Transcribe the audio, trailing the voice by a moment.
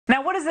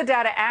Now, what does the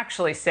data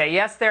actually say?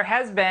 Yes, there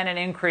has been an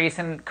increase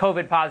in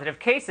COVID-positive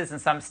cases in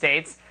some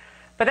states,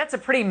 but that's a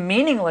pretty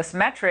meaningless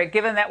metric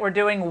given that we're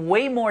doing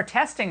way more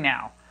testing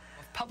now.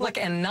 Public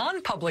and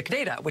non-public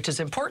data, which is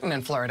important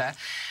in Florida,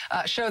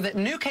 show that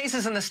new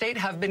cases in the state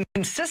have been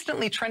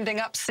consistently trending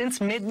up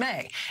since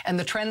mid-May, and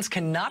the trends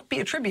cannot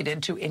be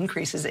attributed to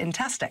increases in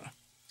testing.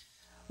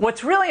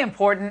 What's really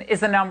important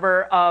is the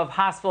number of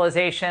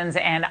hospitalizations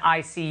and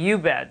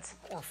ICU beds.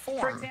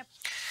 For example,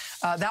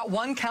 that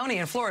one county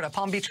in Florida,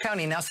 Palm Beach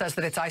County, now says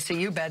that its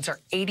ICU beds are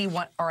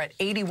at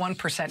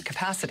 81%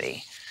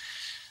 capacity.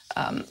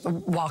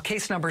 While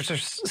case numbers are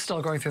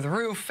still going through the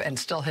roof and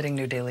still hitting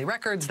new daily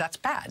records, that's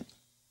bad.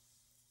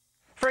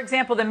 For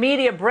example, the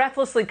media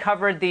breathlessly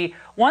covered the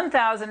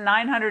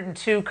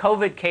 1,902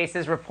 COVID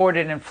cases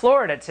reported in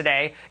Florida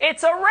today.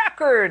 It's a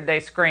record, they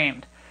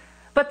screamed.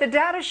 But the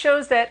data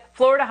shows that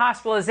Florida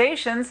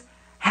hospitalizations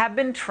have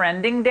been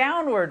trending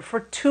downward for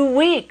 2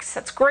 weeks.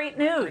 That's great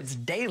news.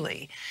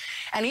 Daily.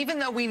 And even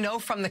though we know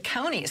from the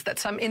counties that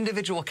some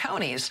individual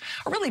counties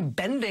are really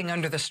bending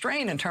under the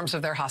strain in terms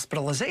of their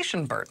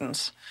hospitalization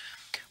burdens,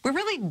 we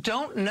really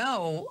don't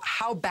know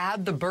how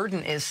bad the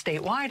burden is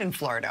statewide in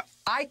Florida.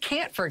 I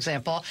can't, for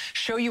example,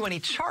 show you any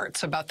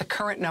charts about the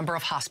current number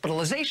of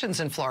hospitalizations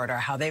in Florida, or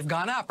how they've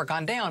gone up or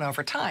gone down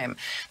over time.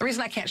 The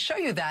reason I can't show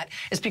you that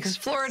is because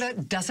Florida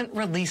doesn't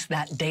release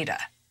that data.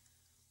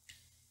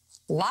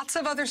 Lots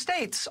of other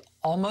states,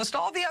 almost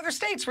all the other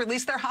states,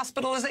 release their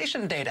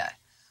hospitalization data.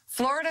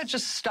 Florida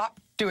just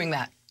stopped doing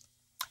that.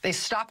 They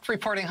stopped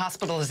reporting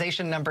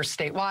hospitalization numbers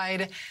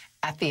statewide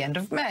at the end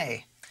of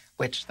May,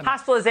 which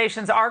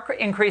hospitalizations are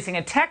increasing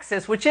in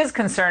Texas, which is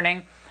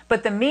concerning,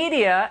 but the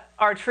media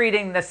are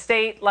treating the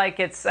state like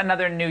it's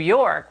another New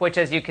York, which,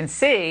 as you can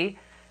see,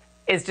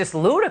 is just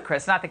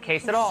ludicrous, not the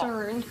case at all.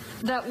 Concerned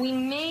that we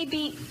may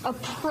be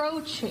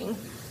approaching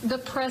the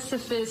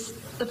precipice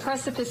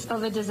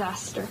of a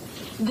disaster.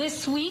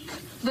 This week,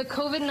 the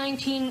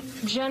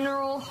COVID-19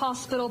 general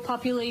hospital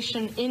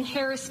population in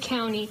Harris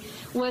County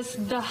was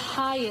the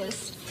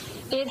highest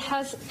it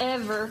has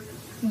ever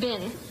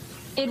been.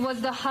 It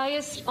was the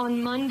highest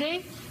on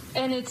Monday,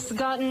 and it's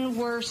gotten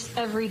worse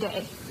every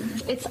day.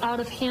 It's out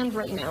of hand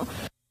right now.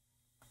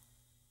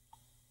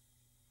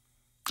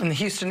 In the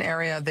Houston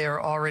area,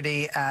 they're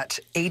already at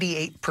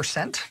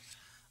 88%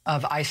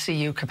 of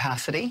ICU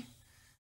capacity.